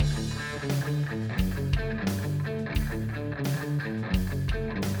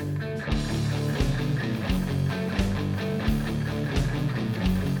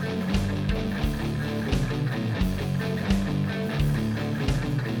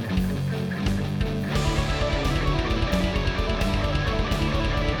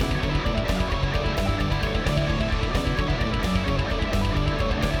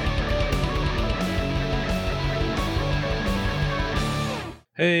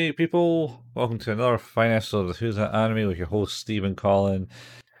Hey people, welcome to another fine episode of Who's That Anime with your host Stephen Collin.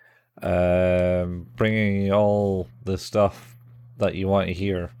 Bringing you all the stuff that you want to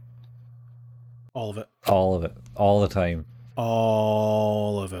hear, All of it. all of it, all the time,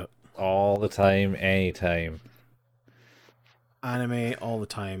 All of it. all the time, anytime, Anime all the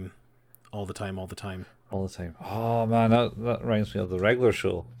time. All the time, all the time. all the time. Oh man, that reminds me of the regular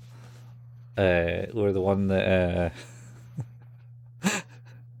show. We're the one that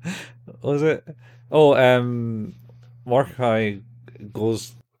what was it? Oh, Mordecai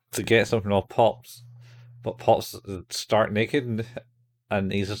goes to get something off Pops, but Pops start naked,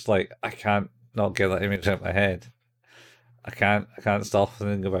 and he's just like, I can't not get that image out of my head. I can't stop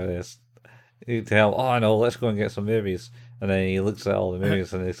thinking about this. You tell, oh no, let's go and get some movies, and then he looks at all the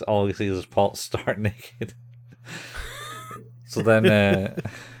movies, and it's all he sees is Pops start naked. So then,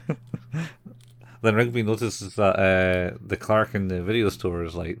 then Rigby notices that the clerk in the video store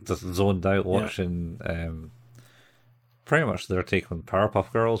is like just zoned out watching pretty much their take on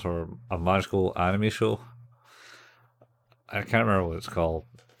Powerpuff Girls or a magical anime show. I can't remember what it's called,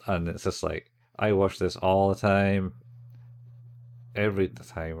 and it's just like I watch this all the time, every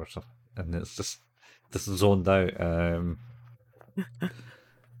time or something, and it's just zoned out.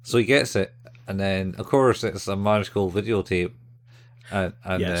 So he gets it, and then of course it's a magical videotape, and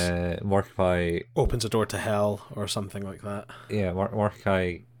Yes. Mordecai Opens a door to hell or something like that.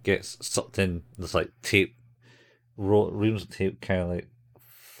 Mordecai gets sucked in. There's like tape, reams of tape, kind of like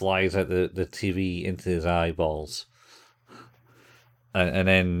flies out the TV into his eyeballs. And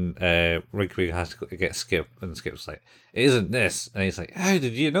then Rigby has to get Skip, and Skip's like, "It isn't this," and he's like, "How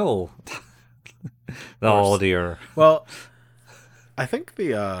did you know?" Oh dear. Well, I think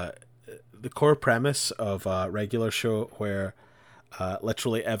the core premise of a regular show where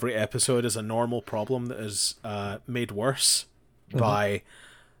literally every episode is a normal problem that is made worse by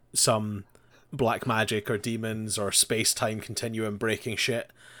some black magic or demons or space-time continuum breaking shit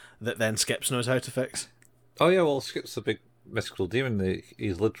that then Skips knows how to fix. Oh yeah, well, Skip's a big mystical demon that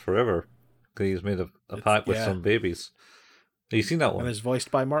he's lived forever because he's made a pact with some babies. Have you seen that one? And is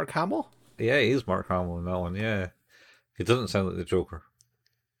voiced by Mark Hamill. Yeah, he's Mark Hamill in that one. Yeah, he doesn't sound like the Joker.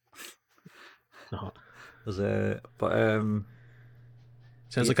 No. But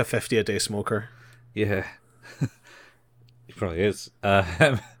Sounds like a 50 a day smoker. Yeah, he probably is.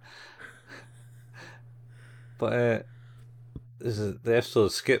 But this is the episode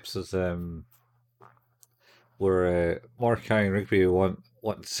of Skips is where Mordecai and Rigby want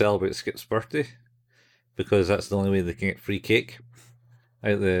to celebrate Skip's birthday because that's the only way they can get free cake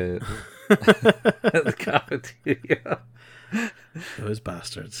out the at the cafeteria. Those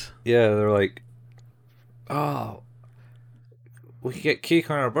bastards. Yeah, they're like, oh, we can get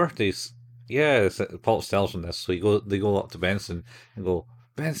cake on our birthdays. Yeah, Paul tells them this, so they go up to Benson and go,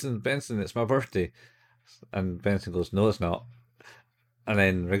 Benson, it's my birthday. And Benson goes, no, it's not. And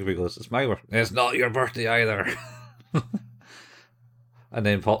then Rigby goes, it's my birthday. It's not your birthday either. And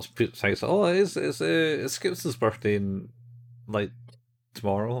then Pops puts out, oh, it's Skips' birthday in, like,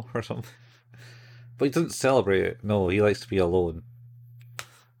 tomorrow or something. But he doesn't celebrate it. No, he likes to be alone.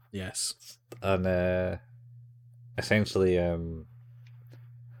 Yes. And essentially,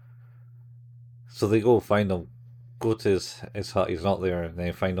 so they go find him, go to his hut, he's not there, and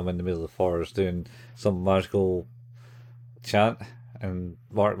then find him in the middle of the forest doing some magical chant. And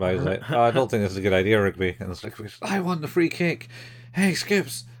Mark was like, oh, I don't think this is a good idea, Rigby. And it's like, I want the free cake. Hey,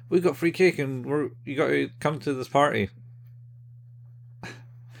 Skips, we got free cake, and you got to come to this party.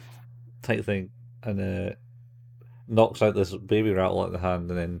 Type thing. And knocks out this baby rattle at the hand,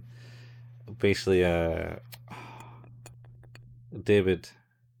 and then basically David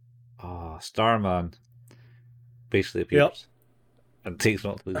Starman basically appears and takes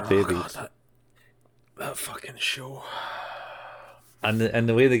him up to his babies. God, that fucking show. And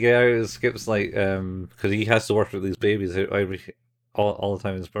the way they get out is Skip's like because he has to work with these babies all the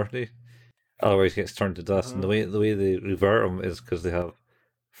time on his birthday, otherwise he gets turned to dust. And the way they revert him is because they have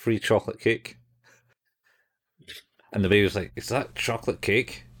free chocolate cake. And the baby's like, is that chocolate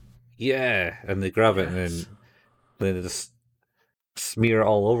cake? Yeah. And they grab it and then they just smear it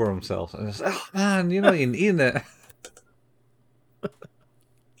all over themselves. And it's, oh man, you're not even eating it.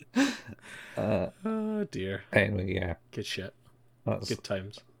 Oh dear. Anyway, yeah. Good shit. That's good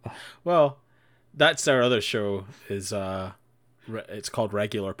times. Well, that's our other show. Is it's called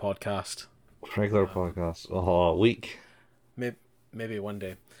Regular Podcast. Regular Podcast. Oh, week. Maybe one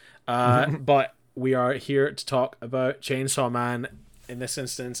day. But we are here to talk about Chainsaw Man. In this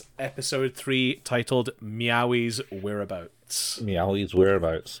instance, episode 3, titled Meowie's Whereabouts. Meowie's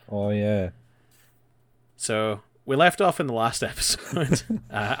Whereabouts. Oh yeah. So we left off in the last episode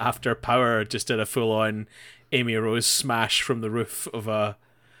after Power just did a full-on Amy Rose smash from the roof of a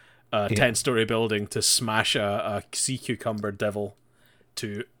 10-story building to smash a sea cucumber devil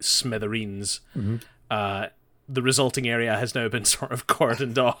to smithereens. The resulting area has now been sort of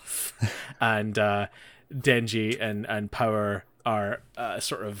cordoned off, and Denji and Power are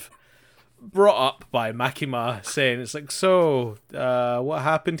sort of brought up by Makima saying, it's like, so, what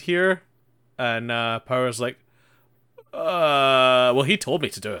happened here? And Power's like, well, he told me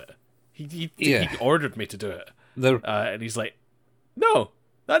to do it. He ordered me to do it. And he's like, no,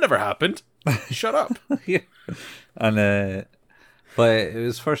 that never happened. Shut up. Yeah. And but it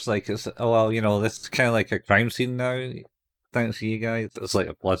was first like, this is kind of like a crime scene now. Thanks to you guys, it's like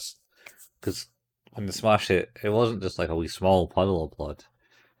a plus, because when they smashed it, it wasn't just like a wee small puddle of blood.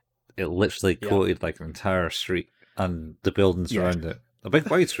 It literally coated like an entire street and the buildings around it. A big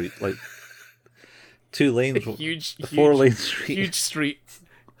wide street, like 2 lanes, huge 4-lane street, huge street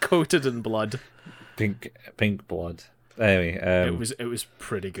coated in blood, pink blood. Anyway, it was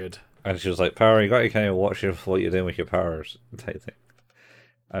pretty good. And she was like, "Power, you got to kind of watch what you're doing with your powers," type thing.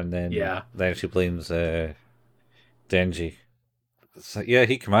 And then she blames Denji. It's like, yeah,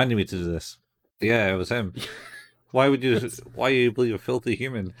 he commanded me to do this. Yeah, it was him. Why you believe a filthy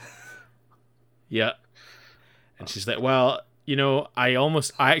human? Yeah. And she's like, well, I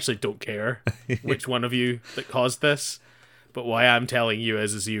actually don't care which one of you that caused this, but why I'm telling you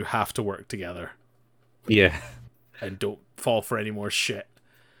is you have to work together. Yeah. And don't fall for any more shit.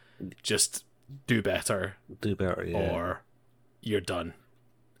 Just do better. Do better, yeah. Or you're done.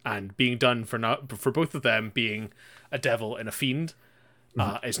 And being done for both of them being a devil and a fiend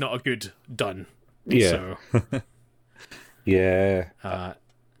is not a good done. Yeah. So. Yeah.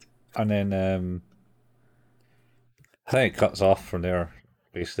 And then I think it cuts off from there,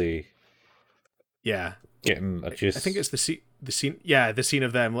 basically. Yeah. Getting a juice. I think it's the scene. Yeah, the scene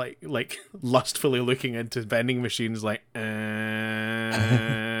of them like lustfully looking into vending machines, like. Oh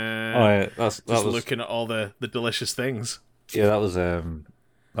yeah, that was looking at all the delicious things. Yeah, that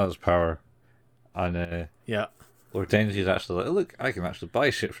was Power, and yeah, where Denji's actually like, look, I can actually buy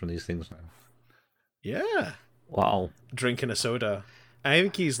shit from these things now. Yeah. Wow. Drinking a soda. I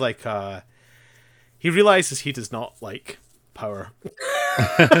think he's like, he realizes he does not like Power.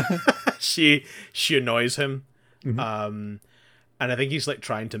 She annoys him. And I think he's like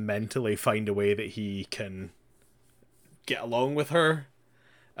trying to mentally find a way that he can get along with her.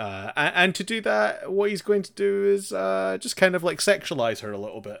 And to do that, what he's going to do is just kind of like sexualize her a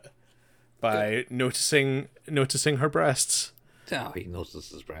little bit by noticing her breasts. Oh, he notices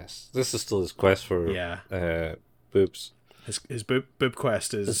his breasts. This is still his quest for boobs. His boob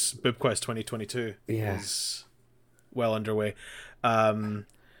quest is Boob Quest 2022. Yeah, is well underway. But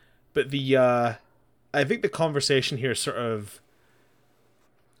I think the conversation here sort of,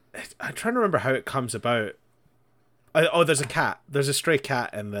 I'm trying to remember how it comes about. There's a cat. There's a stray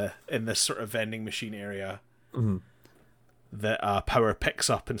cat in this sort of vending machine area that Power picks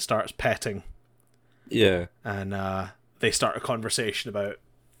up and starts petting. Yeah, and they start a conversation about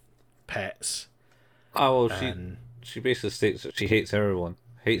pets. Oh well, she basically states that she hates everyone,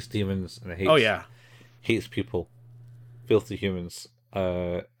 hates demons, and hates people, filthy humans.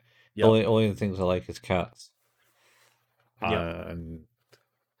 Only things I like is cats. And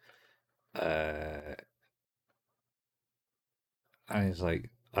he's like,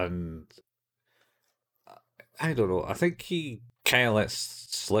 and I don't know. I think he kind of lets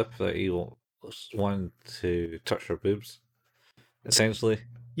slip that he wanted to touch her boobs, essentially.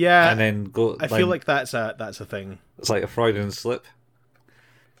 Yeah, and then go. I feel like that's a thing. It's like a Freudian slip.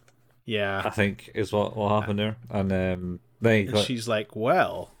 Yeah, I think is what happened there, and then she's like,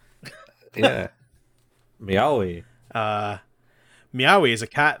 well, yeah, Meowie. Meowie is a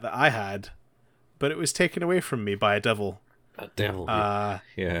cat that I had, but it was taken away from me by a devil. A devil.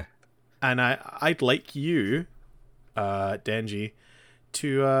 Yeah. And I'd like you, Denji,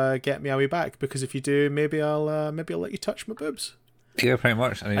 to get Meowie back, because if you do, maybe I'll let you touch my boobs. Yeah, pretty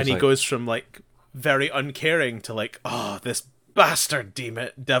much. And he goes from like very uncaring to like, oh, this bastard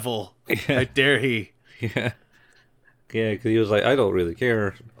devil! Yeah. How dare he? Yeah, yeah, because he was like, I don't really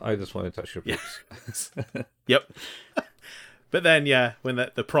care. I just want to touch your boobs. Yep. But then, when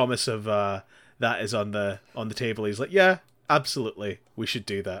the promise of that is on the table, he's like, yeah, absolutely, we should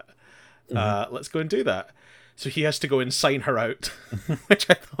do that. Let's go and do that. So he has to go and sign her out, which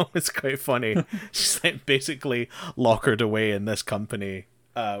I thought was quite funny. She's like basically lockered away in this company,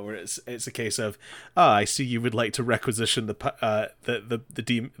 where it's a case of, I see you would like to requisition the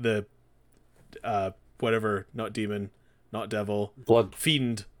whatever, not demon, not devil, blood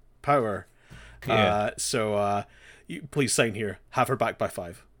fiend Power. Yeah. So you, please sign here. Have her back by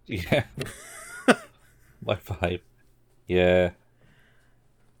 5. Yeah. By 5. Yeah.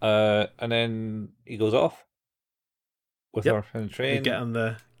 And then he goes off with Yep. her in the They train. get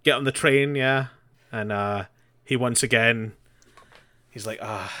on the train, yeah, and he once again he's like,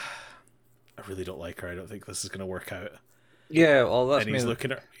 I really don't like her. I don't think this is gonna work out. Yeah, well, that's And me. he's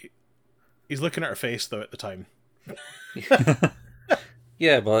looking at her face though at the time.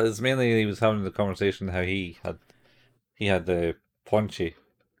 Yeah, but it's mainly he was having the conversation how he had the Punchy,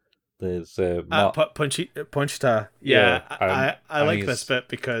 this Punchita. yeah, Yeah, I and like this bit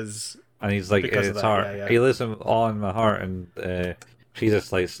because like of it's that. hard. Yeah, yeah. He listen all in my heart, and she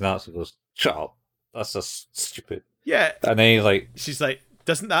just like snaps and goes, "Shut up! That's just stupid." Yeah, And then he's like, she's like,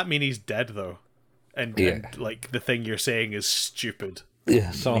 doesn't that mean he's dead though? And "Yeah, like the thing you're saying is stupid. yeah."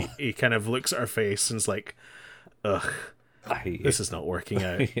 And So he kind of looks at her face and is like, ugh, I hate this is not working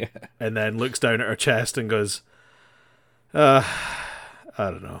out. you. Yeah, And then looks down at her chest and goes, I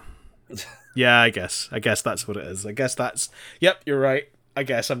don't know. Yeah, I guess that's what it is. I guess that's. Yep, you're right. I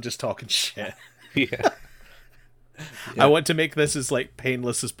guess I'm just talking shit. yeah, I want to make this as like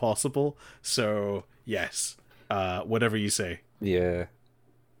painless as possible. So yes, whatever you say. yeah.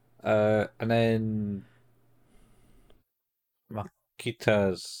 And then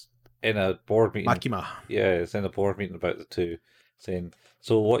Makita's in a board meeting. Makima. Yeah, it's in a board meeting about the two, saying,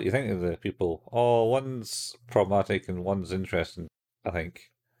 "So, what do you think of the people? Oh, one's problematic and one's interesting. I think."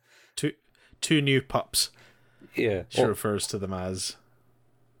 Two new pups. Yeah. She refers to them as.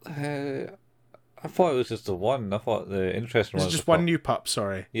 I thought it was just the one. I thought the interesting Is one it was just the one pup. new pup?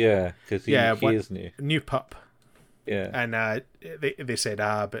 Sorry. Yeah, because he one is new. new pup. Yeah. And they said,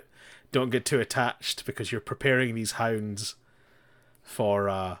 but don't get too attached because you're preparing these hounds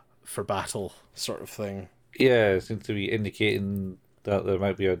for battle, sort of thing. Yeah, it seems to be indicating that there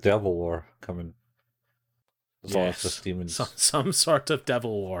might be a devil war coming. As long as the demons some sort of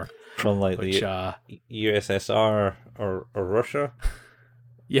devil war. from like Which, the USSR or Russia.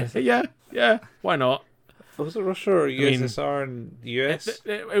 yeah. Why not? Was it Russia or USSR and US?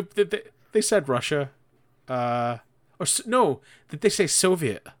 They said Russia, no? Did they say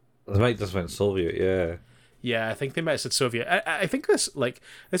Soviet? They might just went Soviet. Yeah. Yeah, I think they might have said Soviet. I think this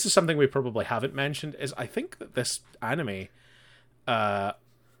is something we probably haven't mentioned. Is I think that this anime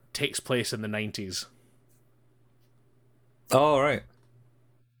takes place in the 90s. Oh right.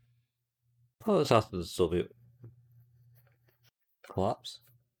 Oh, it's after the Soviet collapse.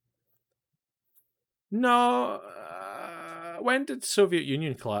 No, when did the Soviet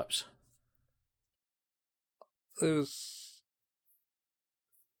Union collapse? It was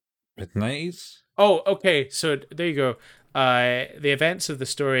mid-90s. Oh, okay. So there you go. The events of the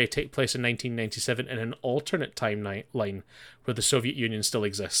story take place in 1997 in an alternate timeline where the Soviet Union still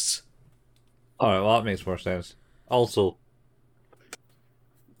exists. All right, well that makes more sense. Also,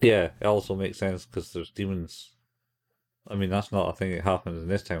 yeah, it also makes sense because there's demons. I mean, that's not a thing that happens in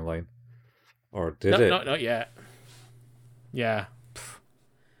this timeline, or did it? Not yet. Yeah,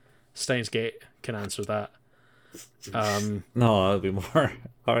 Steins Gate can answer that. No, that'd be more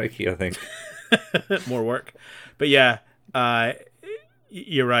Araki, I think. More work, but yeah,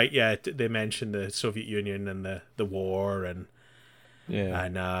 you're right. Yeah, they mentioned the Soviet Union and the war, and Yeah,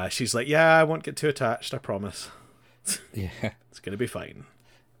 and she's like, "Yeah, I won't get too attached. I promise. yeah, It's gonna be fine."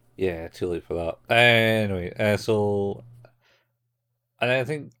 yeah. Too late for that. Anyway, so, and I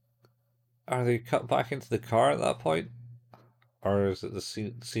think, are they cut back into the car at that point, or is it the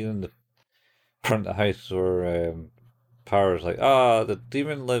scene in the front of the house where Power's like, the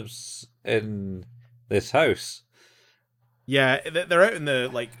demon lives in this house. Yeah, they're out in the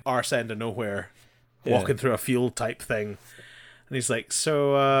like arse end of nowhere, walking through a field type thing. And he's like,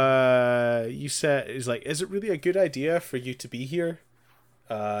 so you said, he's like, is it really a good idea for you to be here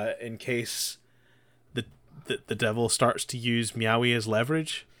in case the devil starts to use Meowie as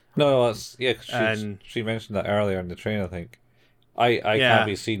leverage? No, that's, yeah, And she mentioned that earlier in the train, I think. I can't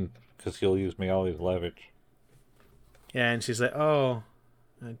be seen because he'll use me always leverage. Yeah, and she's like, oh,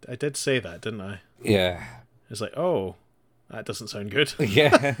 I did say that, didn't I? Yeah. It's like, oh, that doesn't sound good.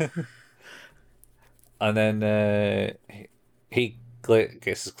 Yeah. And then he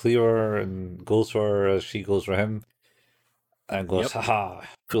gets clearer and goes for her as she goes for him. And goes, haha,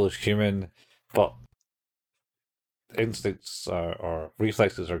 foolish human. But instincts or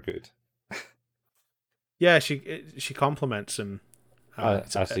reflexes are good. Yeah, she compliments him.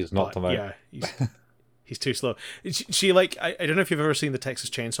 As he's knocked him out. Yeah, he's too slow. She like, I don't know if you've ever seen the Texas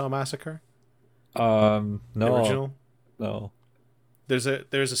Chainsaw Massacre. No. The original? No. There's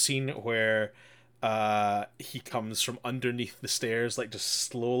a scene where he comes from underneath the stairs, like just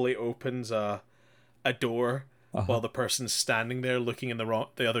slowly opens a a door Uh-huh. while the person's standing there looking in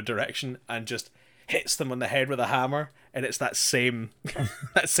the other direction and just hits them on the head with a hammer, and it's that same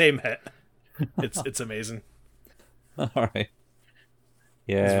that same hit. It's amazing. All right. It's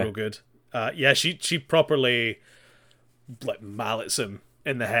Yeah. real good. Yeah, she properly like mallets him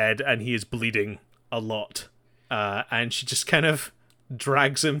in the head, and he is bleeding a lot. And she just kind of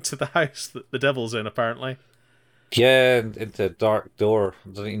drags him to the house that the devil's in, apparently. Yeah, into a dark door.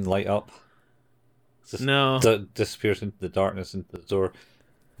 It doesn't even light up. It just No. disappears into the darkness into the door.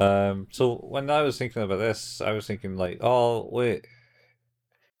 So when I was thinking about this, I was thinking like, oh wait,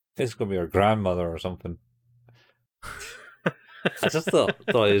 this is gonna be her grandmother or something. I just thought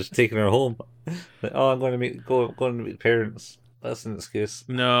he was taking her home. Like, oh, I'm going to going to meet parents. That's an excuse.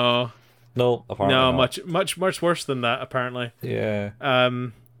 No. No, apparently No, not. much worse than that, apparently. Yeah,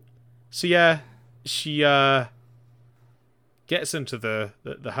 So yeah, she gets into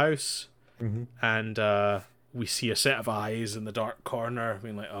the house, hmm and we see a set of eyes in the dark corner,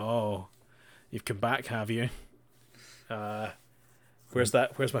 being like, "Oh, you've come back, have you? Uh, where's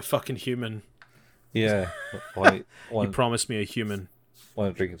my fucking human? yeah. Why You want promised me a human."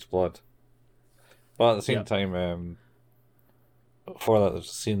 want to drink its blood? But at the same Yep. time, before that, there's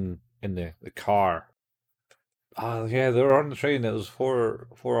a scene in the car. Ah, yeah, they were on the train. It was for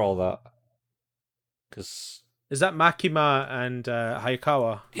all that. Cause Is that Makima and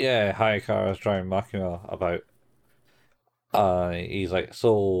Hayakawa? yeah, Hayakawa was driving Makima about. He's like,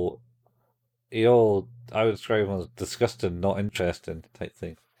 so I would describe him as disgusting, not interesting type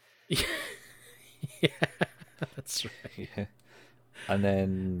thing. Yeah, that's right. Yeah. And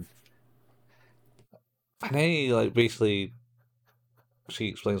then he like basically she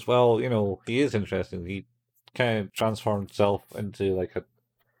explains, well, he is interesting. He kind of transformed himself into like a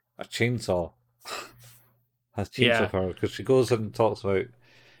chainsaw. Has chainsaw Yeah. power because she goes and talks about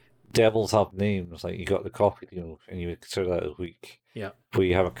devils have names. Like you got the coffee, and you would consider that as weak. Yeah. But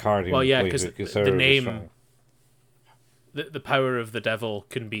you have a card, Well, yeah, you because would the consider as name, strong. the power of the devil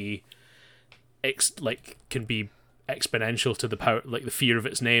can be can be exponential to the power, like the fear of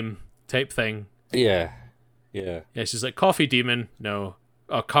its name type thing. Yeah, yeah, Yeah, she's like coffee demon, no.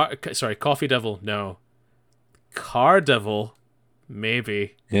 Oh, coffee devil, no. Car devil,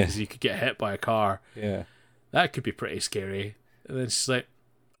 maybe, yeah, because you could get hit by a car. yeah, That could be pretty scary. And then she's like,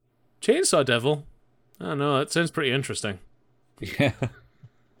 chainsaw devil. I don't know. That sounds pretty interesting. yeah,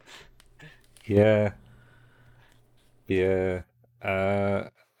 yeah, yeah.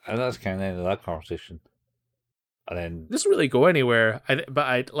 And that's kind of the end of that conversation. And then It doesn't really go anywhere. But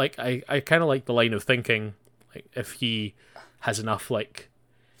I kind of like the line of thinking. Like if he has enough, like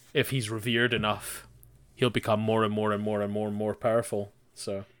if he's revered enough, he'll become more and more and more and more and more powerful.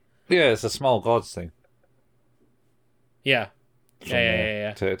 So yeah, it's a small gods thing yeah, from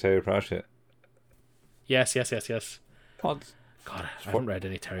Terry Pratchett. Yes. Gods. God, I haven't read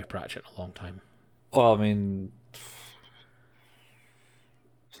any Terry Pratchett in a long time. Well, I mean,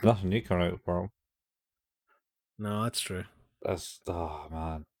 there's nothing new coming out for him. No, that's true. That's oh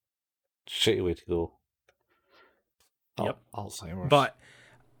man, shitty way to go. Yep. Alzheimer's. But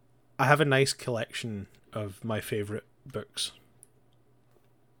I have a nice collection of my favorite books.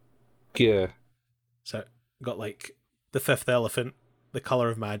 Yeah. So got like The Fifth Elephant, The Color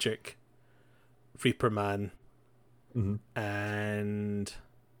of Magic, Reaper Man, Mm-hmm. and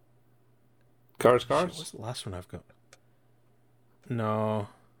Cars. what's the last one I've got? No,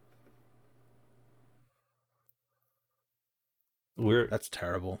 We're that's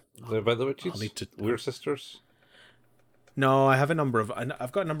terrible. by the witches. I'll need to. We're sisters. No, I have a number of.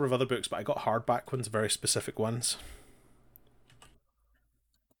 I've got a number of other books, but I got hardback ones, very specific ones.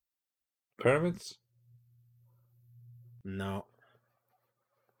 Pyramids. No.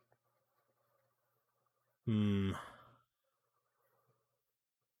 Hmm.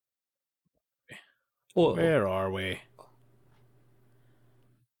 Oh, Where are we?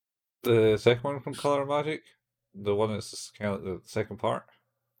 the second one from Color of Magic. The one that's just kind of like the second part.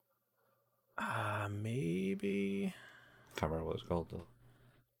 Maybe. Can't remember what it's called though.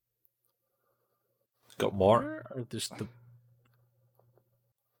 It's got Mort. Where are just the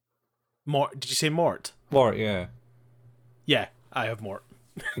Mort? Did you say Mort? Mort, yeah. Yeah, I have Mort.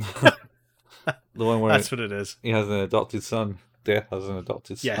 The one where That's what it is. he has an adopted son. Death has an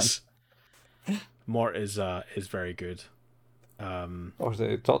adopted son. Yes, Mort is very good. Or is it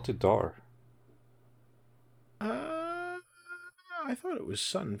adopted daughter? I thought it was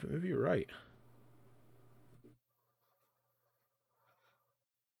son, but maybe you're right.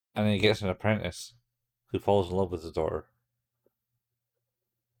 And then he gets an apprentice who falls in love with his daughter.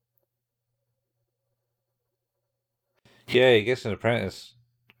 Yeah, he gets an apprentice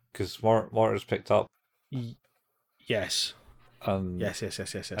because Mort is picked up Y- yes. and Yes, yes,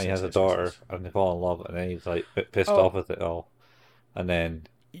 yes, yes, and yes, he yes, has a yes, yes, daughter, yes. and they fall in love, and then he's like a bit pissed Oh, off with it all, and then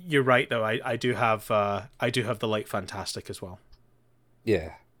you're right though. I do have the Light Fantastic as well.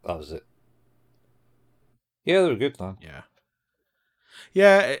 yeah, that was it. Yeah, they were good, man. Yeah.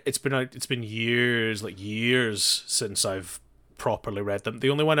 Yeah, it's been years, like years since I've properly read them. The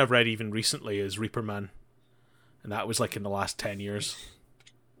only one I've read even recently is Reaper Man, and that was like in the last 10 years.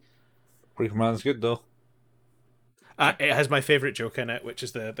 Reaper Man's good though. It has my favorite joke in it, which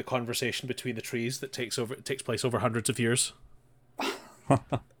is the conversation between the trees that takes place over hundreds of years.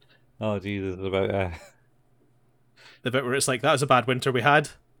 Oh Jesus, about The bit where it's like, that was a bad winter we had.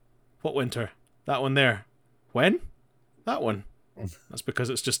 What winter? That one there. When? That one. That's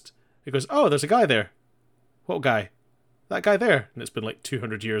because it's just, it goes, oh, there's a guy there. What guy? That guy there. And it's been like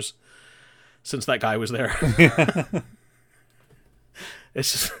 200 years since that guy was there.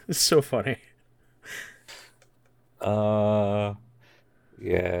 It's so funny. Yeah,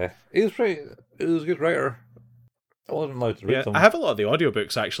 he was pretty. He was a good writer. I wasn't allowed to read Yeah, them. I have a lot of the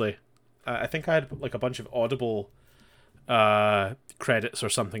audiobooks actually. I think I had like a bunch of Audible credits or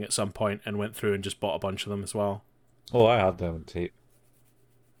something at some point and went through and just bought a bunch of them as well. Oh, I had them on tape,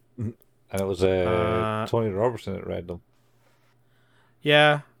 and it was Uh, Tony Robertson that read them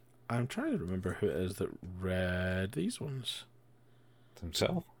yeah, I'm trying to remember who it is that read these ones.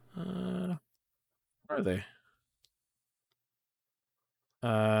 himself. Where are they?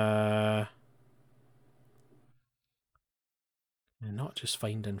 Uh, not just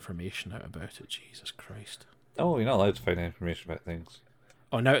find information out about it. Jesus Christ! Oh, you're not allowed to find information about things.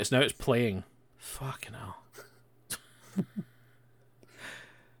 Oh, now it's playing. Fucking hell.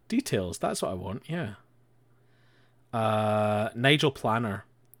 Details. That's what I want. Yeah. Nigel Planner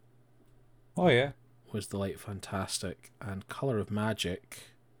Oh yeah, was the Light Fantastic, and Color of Magic.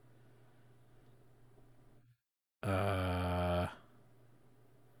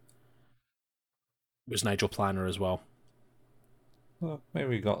 Was Nigel Planner as well. well, maybe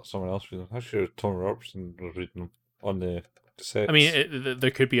we got someone else reading them. I'm sure Tony Robertson was reading them on the cassettes. I mean,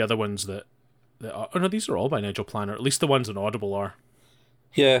 there could be other ones that are. Oh no, these are all by Nigel Planner. At least the ones on Audible are.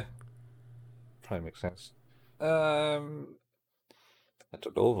 yeah, probably makes sense. I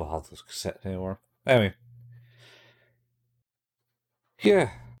don't know if I have this cassette anymore. Anyway,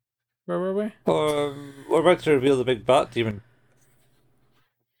 yeah. Where were we? We're about to reveal the big bat demon.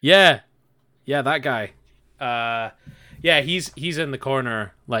 Yeah, yeah, that guy. Yeah, he's in the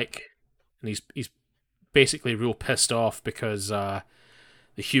corner, like, and he's basically real pissed off because the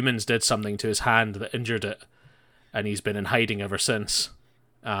humans did something to his hand that injured it, and he's been in hiding ever since.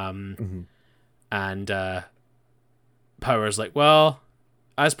 Mm-hmm. And Power's like, well,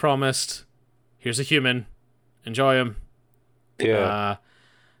 as promised, here's a human, enjoy him. Yeah,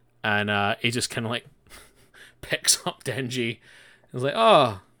 And he just kind of like picks up Denji. And is like,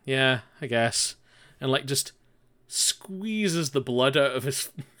 oh, yeah, I guess. And like just squeezes the blood out of his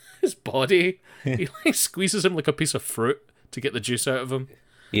body. He like squeezes him like a piece of fruit to get the juice out of him.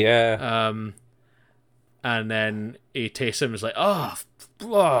 yeah. And then he tastes him and is like, oh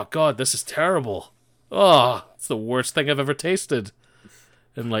God, this is terrible. Oh, it's the worst thing I've ever tasted.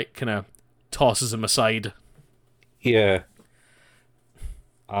 And like kind of tosses him aside. Yeah.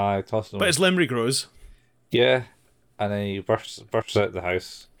 I tossed him. But his limb regrows. Yeah. And then he bursts out the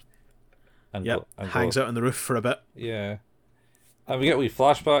house. And Yep. Hangs out on the roof for a bit. Yeah. And we get a wee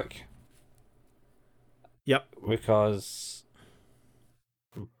flashback Yep. because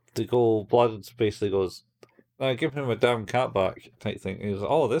the gold blood basically goes, give him a damn cat back type thing. And he was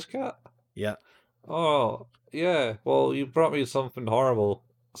like, oh, this cat? Yeah. Oh, yeah. Well, you brought me something horrible.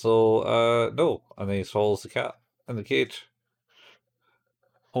 So, no. And then he swallows the cat in the cage.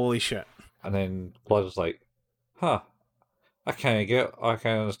 Holy shit. And then Blood was like, huh. I can't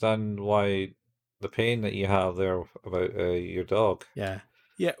understand why the pain that you have there about your dog. Yeah.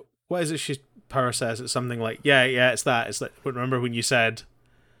 Yeah. What is it Power says? It's something like, yeah, it's that. It's like, remember when you said,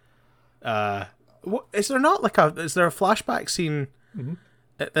 what, is there a flashback scene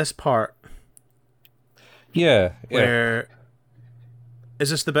at this part? Yeah. Where,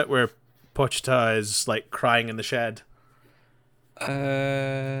 is this the bit where Pochita is like crying in the shed?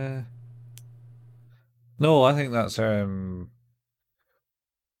 No, I think that's that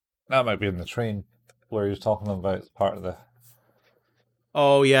might be in the train where he was talking about part of the.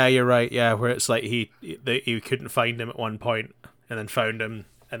 Oh yeah, you're right. Yeah, where it's like he couldn't find him at one point and then found him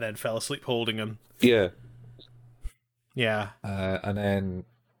and then fell asleep holding him. Yeah. Yeah. And then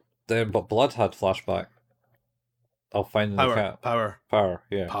but Blood had flashback of finding the cat. Power,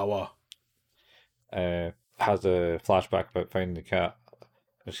 yeah. Power. Has a flashback about finding the cat,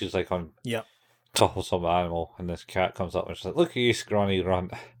 and she's like on top of some animal, and this cat comes up and she's like, "Look at you, scrawny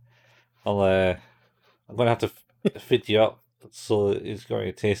runt. I'm gonna have to feed you up so it's going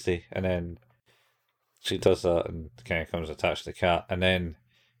to be tasty." And then she does that and kind of comes attached to the cat, and then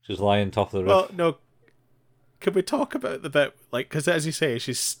she's lying on top of the roof. Well, no. Can we talk about the bit, like, because as you say,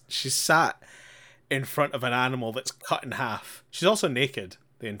 she's sat in front of an animal that's cut in half. She's also naked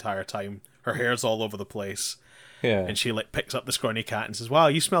the entire time. Her hair's all over the place. Yeah. And she like picks up the scrawny cat and says, "Wow,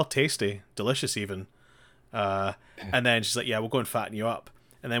 you smell tasty, delicious even." And then she's like, "Yeah, we'll go and fatten you up."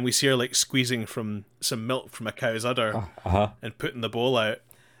 And then we see her like squeezing from some milk from a cow's udder and putting the bowl out.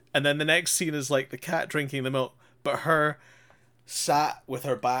 And then the next scene is like the cat drinking the milk, but her sat with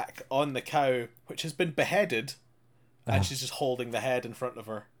her back on the cow, which has been beheaded, and she's just holding the head in front of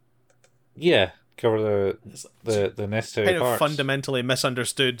her. Yeah, cover the necessary kind parts. of fundamentally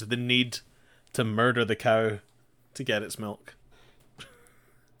misunderstood the need to murder the cow to get its milk.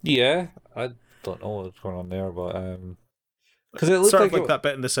 Yeah, I don't know what's going on there, but because it looked sort like of like that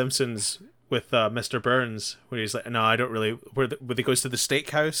bit in The Simpsons with Mr. Burns, where he's like, "No, I don't really." Where he goes to the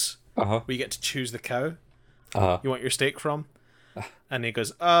steakhouse, where you get to choose the cow you want your steak from, and he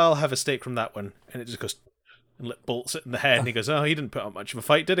goes, "I'll have a steak from that one," and it just goes and bolts it in the head, and he goes, "Oh, he didn't put up much of a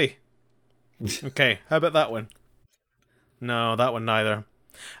fight, did he?" Okay, how about that one? No, that one neither.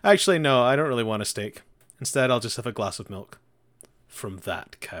 Actually, no, I don't really want a steak. Instead, I'll just have a glass of milk from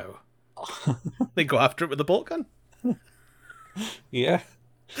that cow. They go after it with a bolt gun. Yeah.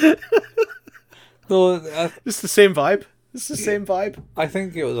 So It's the same vibe. It's the same vibe. I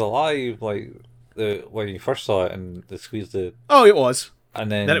think it was alive, like when you first saw it, and they squeezed it, Oh, it was.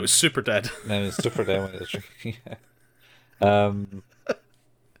 and then Then it was super dead. and then it's super down when it's drinking.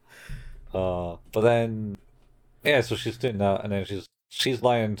 But then, yeah. So she's doing that, and then she's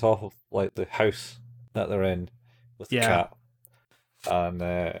lying on top of like the house that they're in with the cat, and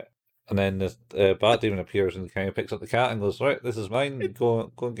then this bat demon appears and kind of picks up the cat and goes, "Right, this is mine.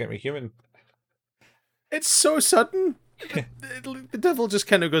 Go and get me human." It's so sudden. The devil just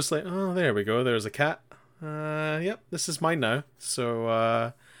kind of goes like, "Oh, there we go. There's a cat. Yep, this is mine now. So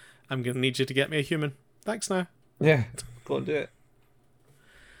I'm gonna need you to get me a human. Thanks now." Yeah, go and do it.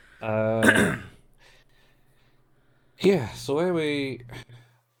 Yeah. So anyway,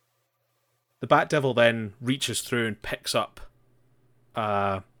 The Bat Devil then reaches through and picks up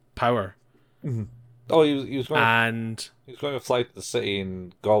Power. mm-hmm. Oh, he was going to fly to the city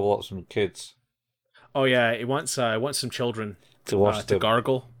and gobble up some kids Oh yeah, he wants some children to watch to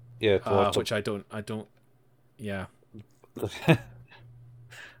gargle. Yeah, to watch which I don't. Yeah.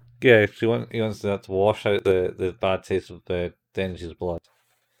 Yeah, he wants that to wash out the bad taste of Denji's blood.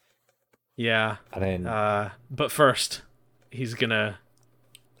 Yeah. And then but first he's gonna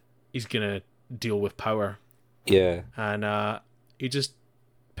deal with Power. Yeah. And he just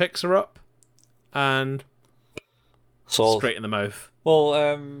picks her up and straight in the mouth. Well,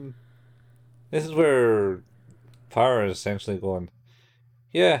 this is where Power is essentially going,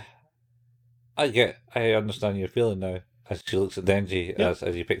 "Yeah, I understand your feeling now." As she looks at Denji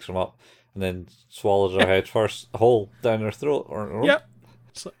as he picks him up, and then swallows her head first, whole down her throat. Yep.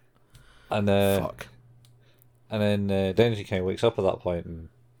 And fuck. And then Denji kind of wakes up at that point and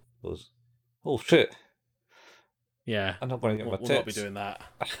goes, "Oh shit! Yeah, I'm not going to get my tits. We'll not be doing that."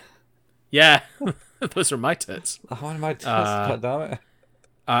 Yeah, those are my tits. I want my tits. God damn it!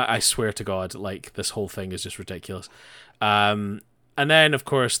 I swear to God, like this whole thing is just ridiculous. And then, of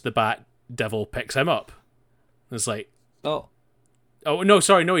course, the Bat Devil picks him up. It's like, oh no,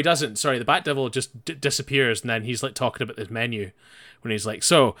 sorry, no, he doesn't. Sorry, the Bat Devil just disappears, and then he's like talking about this menu when he's like,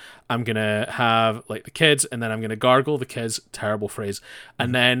 "So I'm gonna have like the kids, and then I'm gonna gargle the kids." Terrible phrase.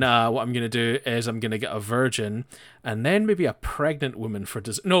 And then what I'm gonna do is I'm gonna get a virgin, and then maybe a pregnant woman for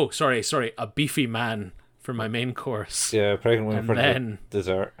dessert. No, sorry, a beefy man for my main course. Yeah, pregnant woman for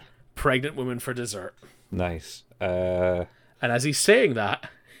dessert. Pregnant woman for dessert. Nice. And as he's saying that,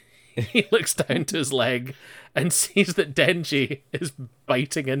 he looks down to his leg and sees that Denji is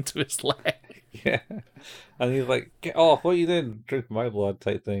biting into his leg. Yeah. And he's like, "Get off, what are you doing? Drink my blood,"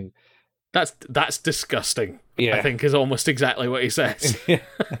 type thing. That's disgusting. Yeah. I think is almost exactly what he says.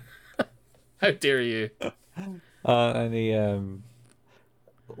 How dare you? And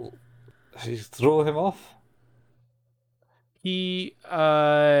he's throw him off. He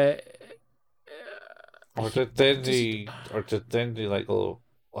or did Denji like go,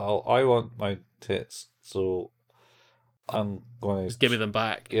 "Well, I want my tits, so I'm going to just give me them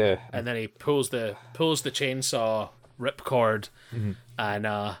back." Yeah. And then he pulls the chainsaw ripcord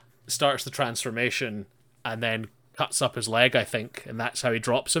and starts the transformation, and then cuts up his leg, I think, and that's how he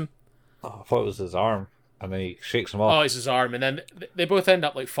drops him. Oh, I thought it was his arm, and then he shakes him off. Oh, it's his arm, and then they both end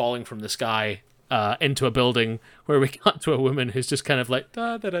up like falling from the sky, into a building where we cut to a woman who's just kind of like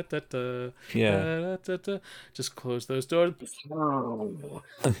da da da da da, Yeah. da, da, da, just close those doors,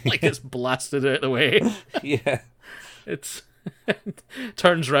 like it's blasted out of the way. Yeah. It's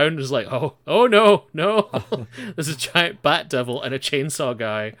turns around and is like, oh no, there's a giant bat devil and a chainsaw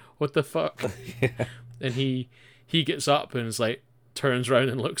guy. What the fuck? Yeah. And he gets up and is like, turns around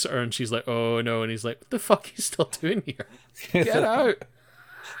and looks at her, and she's like, oh no, and he's like, what the fuck are you still doing here? Get out.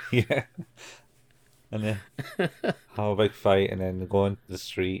 Yeah. And then have a big fight, and then they go into the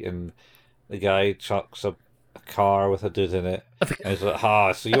street, and the guy chucks a car with a dude in it. And he's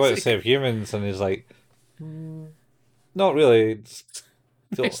like, so you want to save humans? And he's like, not really.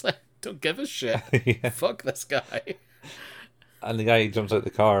 He's like, don't give a shit. Yeah. Fuck this guy. And the guy jumps out the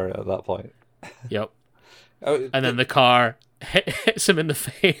car at that point. Yep. Oh, And then the car hits him in the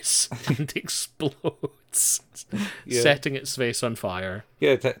face and explodes, setting its face on fire.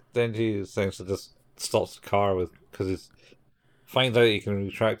 Yeah, Denji essentially just stops the car because he finds out he can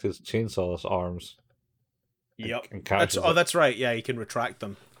retract his chainsaw's arms. Yep. And that's right. Yeah, he can retract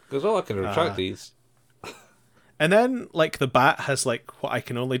them. Because I can retract these. And then, like, the bat has, like, what I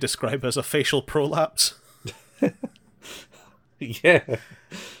can only describe as a facial prolapse. Yeah.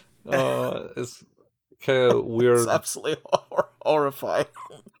 It's kind of weird. It's absolutely horrifying.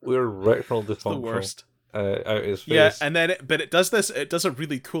 Weird retinal dysfunction. The worst. Out his face. Yeah, and then but it does this. It does a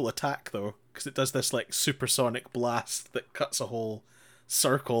really cool attack though, because it does this like supersonic blast that cuts a whole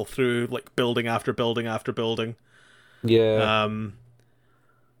circle through like building after building after building. Yeah.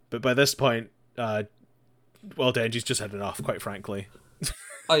 But by this point, Denji's just had enough, quite frankly.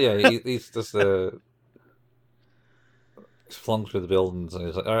 Oh yeah, he's just he's flung through the buildings, and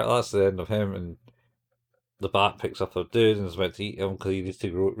he's like, all right, that's the end of him. And the bat picks up a dude and is about to eat him because he needs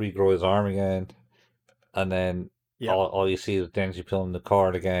to regrow his arm again. And then all you see is Denji pulling the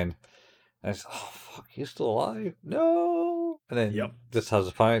cord again. And it's, oh, fuck, he's still alive? No! And then just has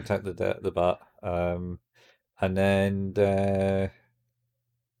a panic attack, the bat. And then,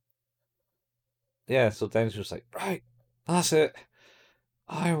 so Denji was like, right, that's it.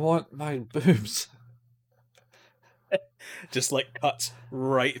 I want my boobs. Just like cuts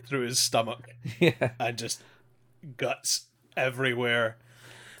right through his stomach. Yeah. And just guts everywhere.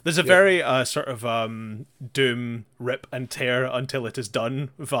 There's a very sort of Doom rip and tear until it is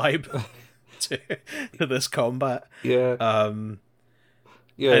done vibe to this combat. Yeah. And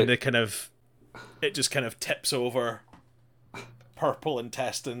it just kind of tips over, purple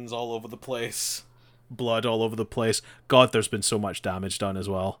intestines all over the place, blood all over the place. God, there's been so much damage done as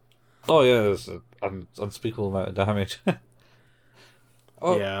well. Oh yeah, there's an unspeakable amount of damage.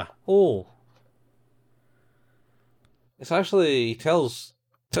 It's actually, he tells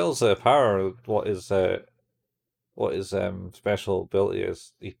Power what his special ability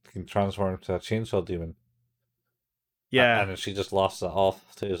is. He can transform into a chainsaw demon. Yeah, and she just laughs that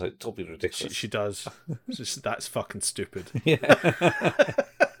off too. It's like, don't be ridiculous. She does. That's fucking stupid. Yeah.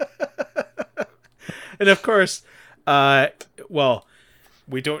 And of course,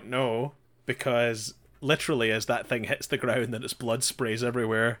 we don't know, because literally as that thing hits the ground and its blood sprays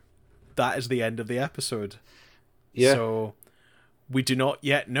everywhere, that is the end of the episode. Yeah. So we do not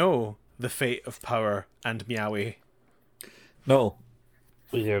yet know the fate of Power and Meowie. No,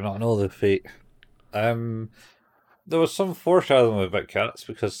 we do not know the fate. There was some foreshadowing about cats,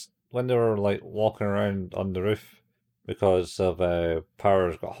 because when they were like walking around on the roof, because of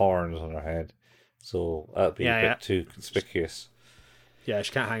Power's got horns on her head, so that'd be a bit too conspicuous. Yeah,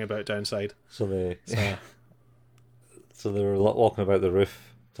 she can't hang about downside. So they were walking about the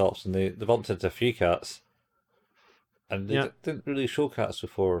rooftops, and they bumped into a few cats, and they didn't really show cats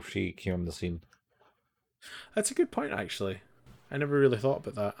before she came on the scene. That's a good point, actually. I never really thought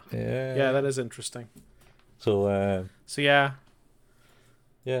about that. Yeah, that is interesting. So yeah,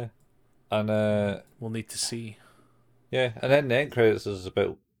 and we'll need to see. Yeah, and then the end credits is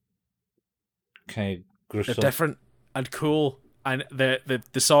about kind of gruesome. They're different and cool. And the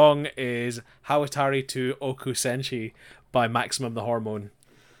song is Hawatari to Oku Senshi by Maximum the Hormone.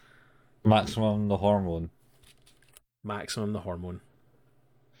 Maximum the Hormone. Maximum the Hormone.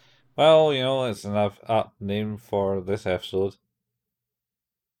 Well, it's an apt name for this episode.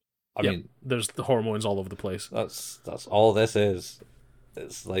 I mean, there's the hormones all over the place. That's all this is.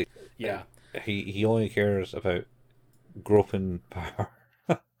 It's like, yeah, he only cares about groping Power.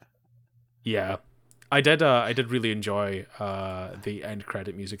 Yeah. I did really enjoy the end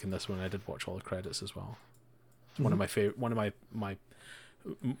credit music in this one. I did watch all the credits as well. It's one of my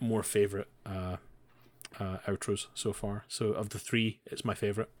more favorite outros so far. So of the three, it's my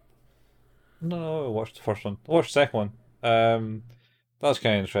favorite. No, I watched the first one. I watched the second one. That was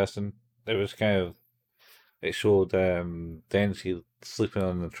kind of interesting. it was kind of it showed Denji sleeping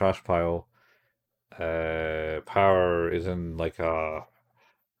on the trash pile. Power is in like an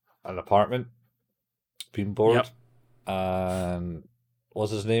apartment, being bored, Yep. and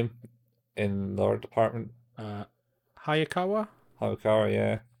what's his name in our department? Uh, Hayakawa. Hawakara,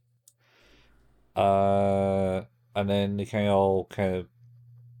 yeah. And then they kind of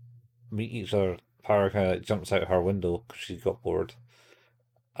meet each other. Power kind of like jumps out her window because she got bored,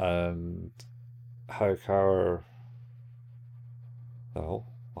 and Hawakara. Oh,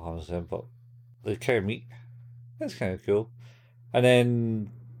 what happens then? But they kind of meet. That's kind of cool. And then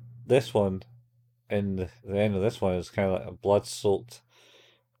this one, in the end of this one, is kind of like a blood-soaked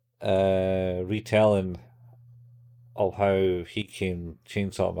retelling of how he came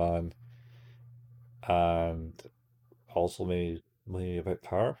Chainsaw Man, and also maybe about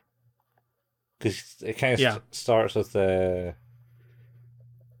power, because it kind of Yeah. starts with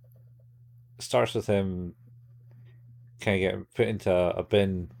him kind of getting put into a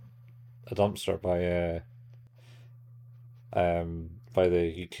bin, a dumpster by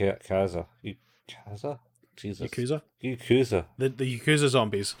the Yakuza, Jesus, Yakuza. Yakuza, The Yakuza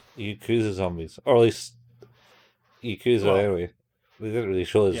zombies. Yakuza zombies, or at least Yakuza Well, anyway. They didn't really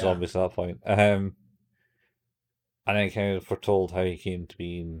show the yeah. zombies at that point. And then kind of foretold how he came to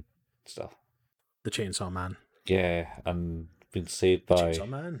be and stuff. The Chainsaw Man. Yeah, and been saved The by Chainsaw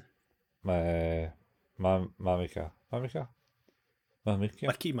Man. Mamika. Makima.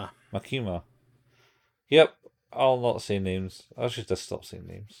 Makima. Yep, I'll not say names. I should just stop saying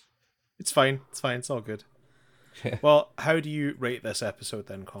names. It's fine. It's fine. It's all good. Well, how do you rate this episode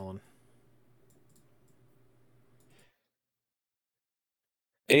then, Colin?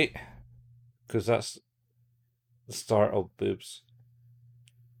 8, because that's the start of boobs.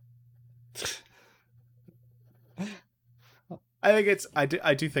 I think it's. I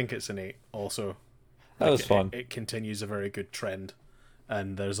do think it's an 8. Also, That was fun. It continues a very good trend,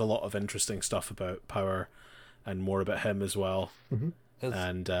 and there's a lot of interesting stuff about Power, and more about him as well, It's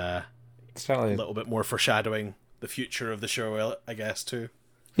and a certainly, little bit more foreshadowing the future of the show, I guess too.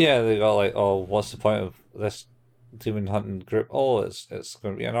 yeah, they got like, oh, what's the point of this demon hunting group? Oh, it's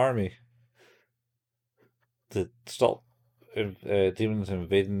going to be an army to stop demons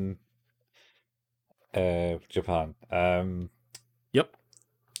invading Japan. Yep.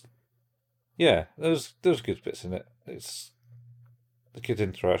 Yeah, there's good bits in it. It's the good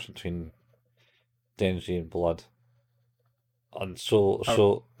interaction between Denji and Blood, and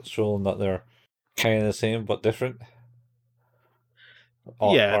showing that they're kind of the same but different.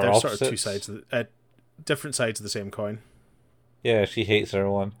 Yeah, Or there's sort of two opposites. sides, different sides of the same coin. Yeah, she hates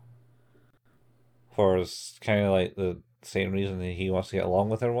everyone for kind of like the same reason that he wants to get along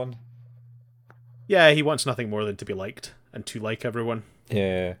with everyone. Yeah, he wants nothing more than to be liked and to like everyone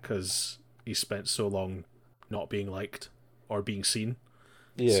Yeah, because he spent so long not being liked or being seen.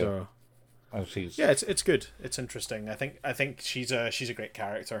 yeah, So and she's yeah, it's good. It's interesting. I think she's a great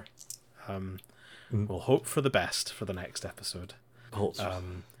character. We'll hope for the best for the next episode.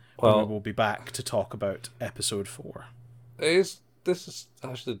 When we will be back to talk about episode 4. this is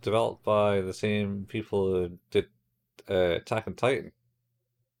actually developed by the same people who did Attack on Titan,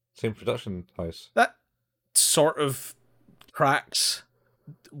 same production house. That sort of tracks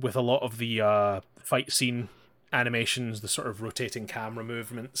with a lot of the fight scene animations, the sort of rotating camera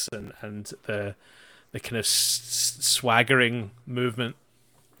movements, and the kind of swaggering movement.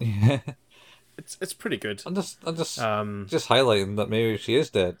 Yeah, It's pretty good. I'm just highlighting that maybe she is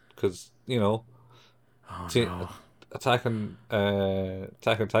dead because Oh see, no. Attack on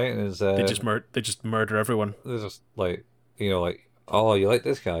Titan is They just murder everyone. they're just like like, oh, you like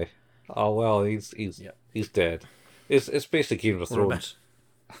this guy? Oh well, Yeah. he's dead. It's basically Game of Thrones.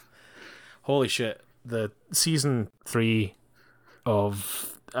 Holy shit! The season 3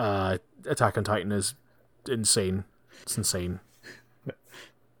 of Attack on Titan is insane. It's insane.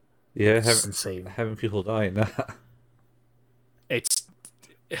 Yeah, It's insane. having people dying. It's.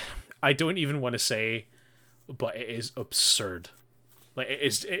 I don't even want to say, but it is absurd. Like it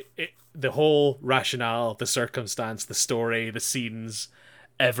is. The whole rationale, the circumstance, the story, the scenes,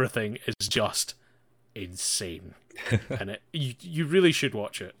 everything is just insane. And you really should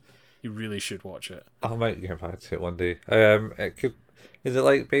watch it. You really should watch it. I might get back to it one day. It could. Is it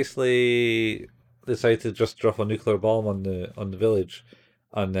like basically decide to just drop a nuclear bomb on the village,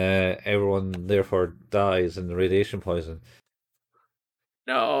 and everyone therefore dies in the radiation poison?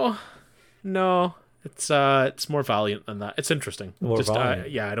 No, no, it's more Valiant than that. It's interesting. More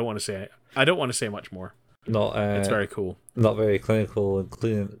Valiant. Yeah, I don't want to say much more. Not It's very cool. not very clinical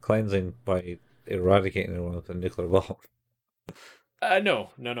and cleansing by eradicating everyone with a nuclear bomb. No.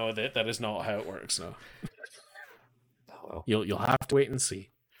 That is not how it works. No, Oh, well. you'll have to wait and see.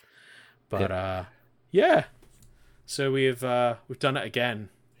 But yeah. So we've done it again.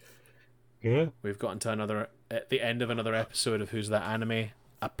 Yeah. We've gotten to at the end of another episode of Who's That Anime,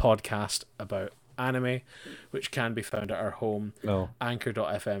 a podcast about anime, which can be found at our home, No.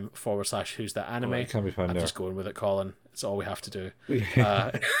 anchor.fm/Who's That Anime. It can be found I'm there. just going with it, Colin. It's all we have to do.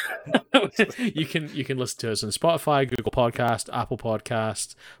 Yeah. You can listen to us on Spotify, Google Podcast, Apple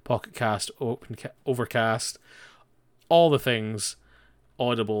Podcast, Pocket Cast, Overcast, all the things,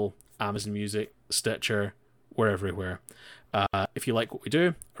 Audible, Amazon Music, Stitcher, we're everywhere. If you like what we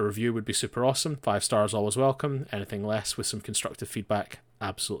do, a review would be super awesome. 5 stars always welcome. Anything less with some constructive feedback,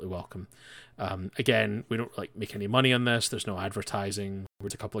 absolutely welcome. Again, we don't make any money on this. There's no advertising. We're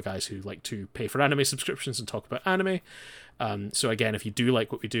a couple of guys who like to pay for anime subscriptions and talk about anime. So again, if you do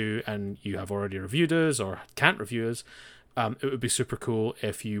like what we do and you have already reviewed us or can't review us, it would be super cool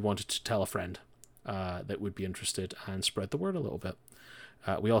if you wanted to tell a friend that would be interested and spread the word a little bit.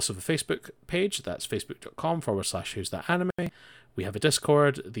 We also have a Facebook page. That's facebook.com/Who's That Anime. We have a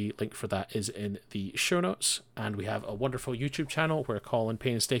Discord. The link for that is in the show notes. And we have a wonderful YouTube channel where Colin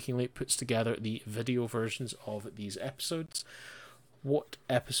painstakingly puts together the video versions of these episodes. What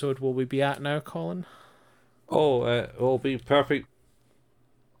episode will we be at now, Colin? Oh, it'll be Perfect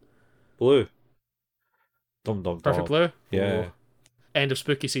Blue. Dum dum dum. Perfect Blue? Yeah. Oh. End of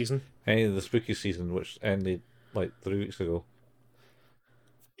spooky season. End of the spooky season, which ended 3 weeks ago.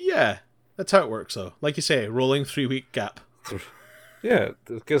 Yeah, that's how it works, though. Like you say, rolling 3-week gap. Yeah,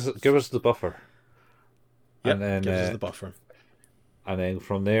 give us the buffer. Yep, and then gives us the buffer. And then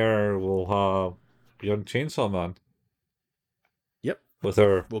from there we'll have Beyond Chainsaw Man. Yep.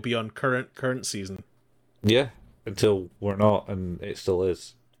 We'll be on current season. Yeah, until we're not, and it still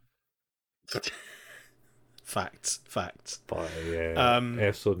is. Facts. By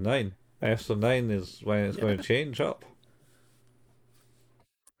episode 9. Episode 9 is when it's going to change up.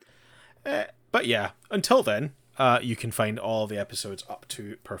 But yeah, until then, you can find all the episodes up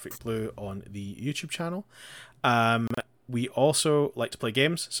to Perfect Blue on the YouTube channel. We also like to play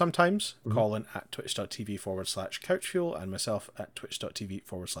games sometimes. Mm-hmm. Colin at twitch.tv/couchfuel and myself at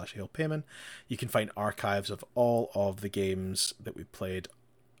twitch.tv/hailpayman. You can find archives of all of the games that we played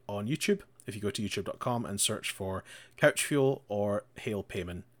on YouTube if you go to youtube.com and search for Couchfuel or Hail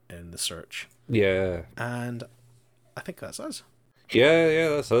Payman in the search. Yeah. And I think that's us. Yeah,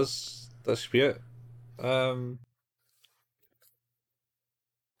 that's us. That should be it.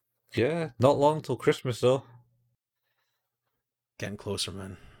 Yeah, not long till Christmas though. Getting closer,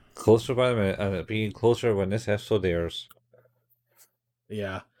 man. Closer by the minute, and it being closer when this episode airs.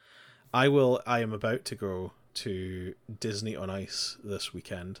 Yeah. I am about to go to Disney on Ice this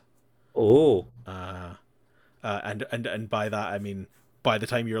weekend. Oh. And by that I mean by the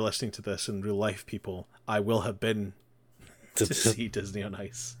time you're listening to this in real life, people, I will have been to see Disney on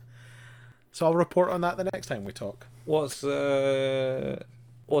Ice. So I'll report on that the next time we talk. What's the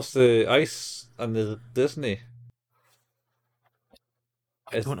ice and the Disney?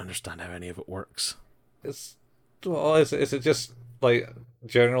 I don't understand how any of it works. Is it just like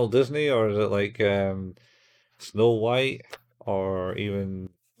general Disney, or is it like Snow White, or even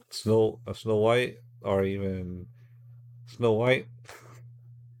Snow White, or even Snow White?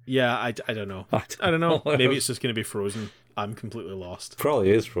 Yeah, I don't know. I don't know. Maybe it's just going to be Frozen. I'm completely lost. Probably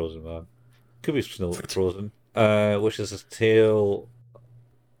is Frozen, man. Could be Frozen. Which is a tale,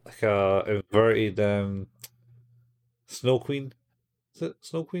 like a inverted Snow Queen. Is it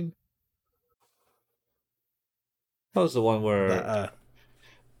Snow Queen? That was the one where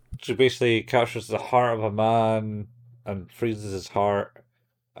she basically captures the heart of a man and freezes his heart,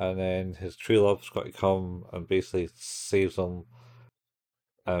 and then his true love's got to come and basically saves him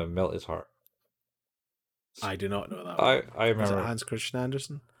and melt his heart. I do not know that. I remember. Is it Hans Christian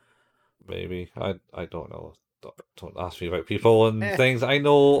Andersen? Maybe. I don't know. Don't ask me about people and things. I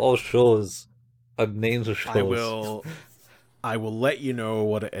know all shows and names of shows. I will let you know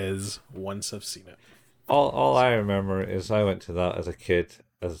what it is once I've seen it. All I remember is I went to that as a kid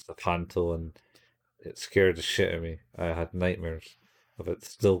as a panto, and it scared the shit out of me. I had nightmares of it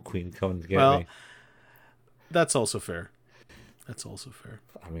still Queen coming to get me. That's also fair.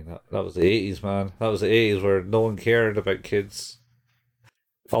 I mean, that was the 80s, man. That was the 80s where no one cared about kids.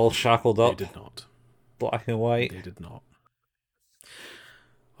 All shackled up. They did not. Black and white. They did not.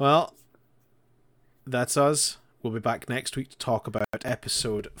 Well, that's us. We'll be back next week to talk about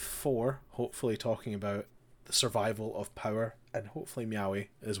episode 4. Hopefully talking about the survival of power, and hopefully Meowie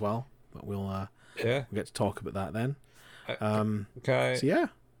as well. But we'll get to talk about that then. Can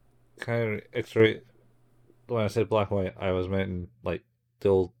I reiterate when I said black and white, I was meant like the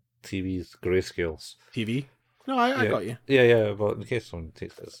old TV's grayscales. TV. No, I Yeah, got you. yeah. But in case someone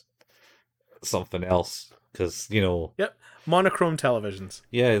takes this something else, because Yep. Monochrome televisions.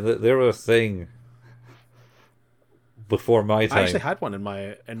 yeah, they were a thing before my time. I actually had one in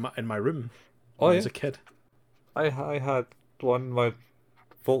my room Oh when I yeah, was a kid. I had one. My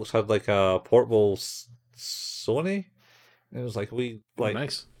folks had like a portable Sony. It was like we Oh, like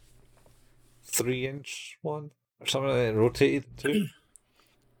nice. 3-inch one or something that rotated too.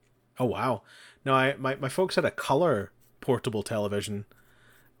 Oh wow. No, my folks had a color portable television.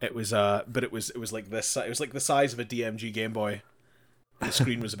 It was but it was like this. It was like the size of a DMG Game Boy. The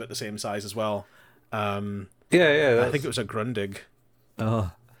screen was about the same size as well. Yeah. I think it was a Grundig.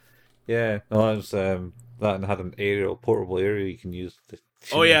 Oh, yeah. No, it was that and had an portable aerial you can use.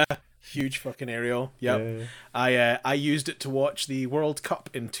 Oh yeah, huge fucking aerial. Yep. Yeah. I used it to watch the World Cup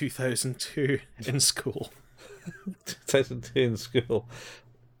in 2002 in school. 2002 in school.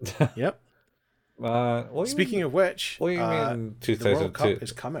 Yep. Speaking of which, what do you mean the 2002 World Cup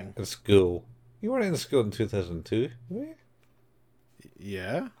is coming. in school? You weren't in school in 2002, were you?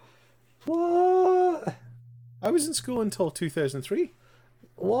 Yeah. What? I was in school until 2003.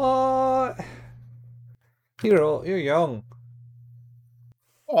 What? You're young.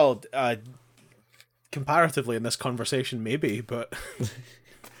 Well, comparatively in this conversation, maybe, but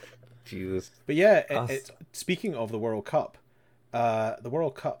Jesus. but yeah. Speaking of the World Cup, the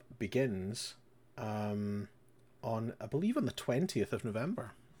World Cup begins on I believe on the 20th of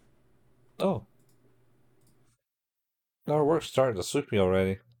November. Oh. Our work's starting to suit me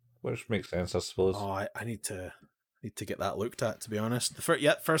already, which makes sense, I suppose. Oh, I need to get that looked at, to be honest.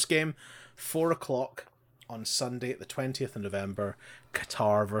 The first game, 4:00 on Sunday, the 20th of November,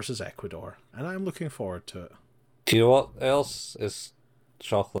 Qatar versus Ecuador, and I'm looking forward to it. Do you know what else is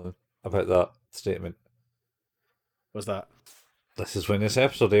shocking about that statement? Was that? This is when this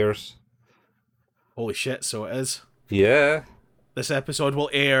episode airs. Holy shit! So it is. Yeah. This episode will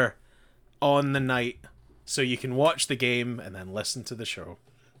air on the night, so you can watch the game and then listen to the show.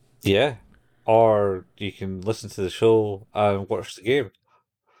 Yeah. Or you can listen to the show and watch the game.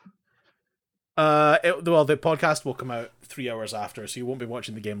 The podcast will come out 3 hours after, so you won't be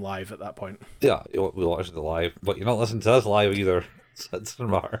watching the game live at that point. Yeah, we'll watch it live, but you're not listening to us live either. So it doesn't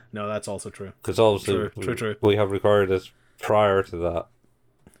matter. No, that's also true. Because obviously True. we have recorded this prior to that.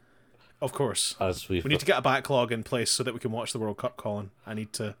 Of course. We need to get a backlog in place so that we can watch the World Cup, Colin. I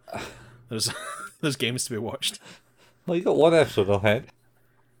need to... There's games to be watched. Well, you got one episode ahead.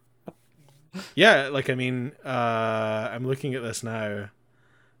 Yeah, I'm looking at this now,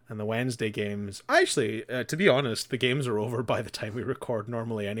 and the Wednesday games... Actually, to be honest, the games are over by the time we record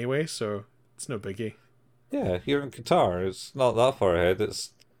normally anyway, so it's no biggie. Yeah, you're in Qatar. It's not that far ahead.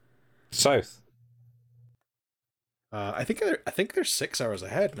 It's south. I think they're 6 hours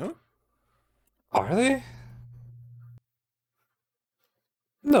ahead, no? Are they?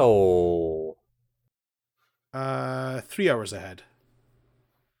 No. 3 hours ahead.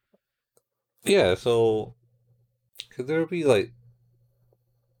 Yeah, so could there be like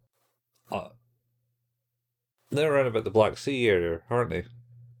they're around about the Black Sea area, aren't they?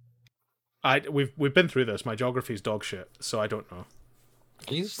 We've been through this. My geography's dog shit, so I don't know.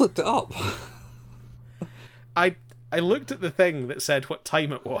 You just looked it up. I looked at the thing that said what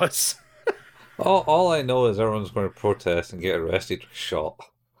time it was. all I know is everyone's going to protest and get arrested or shot.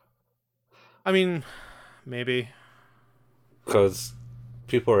 I mean, maybe. Because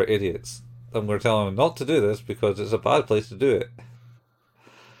people are idiots. And we're telling them not to do this because it's a bad place to do it.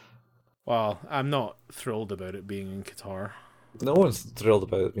 Well, I'm not thrilled about it being in Qatar. No one's thrilled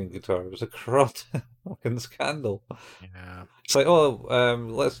about it being Qatar. It was a corrupt fucking scandal. Yeah. It's like,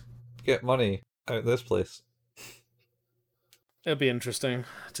 let's get money out of this place. It'll be interesting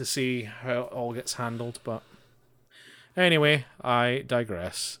to see how it all gets handled, but anyway, I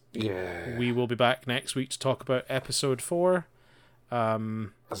digress. Yeah. We will be back next week to talk about episode 4.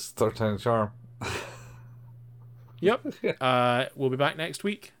 That's third time charm. Yep. We'll be back next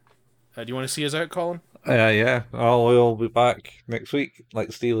week. Do you want to see us out, Colin? Yeah. We'll be back next week,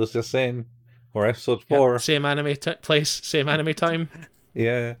 like Steve was just saying, for episode 4. Yep. Same anime place, same anime time.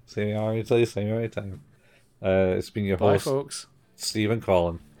 Yeah, same anime place, same anime time. It's been your Bye, host, folks. Steve and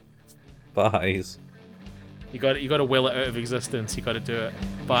Colin. Bye. You got to will it out of existence. You got to do it.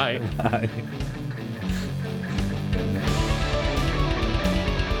 Bye. Bye.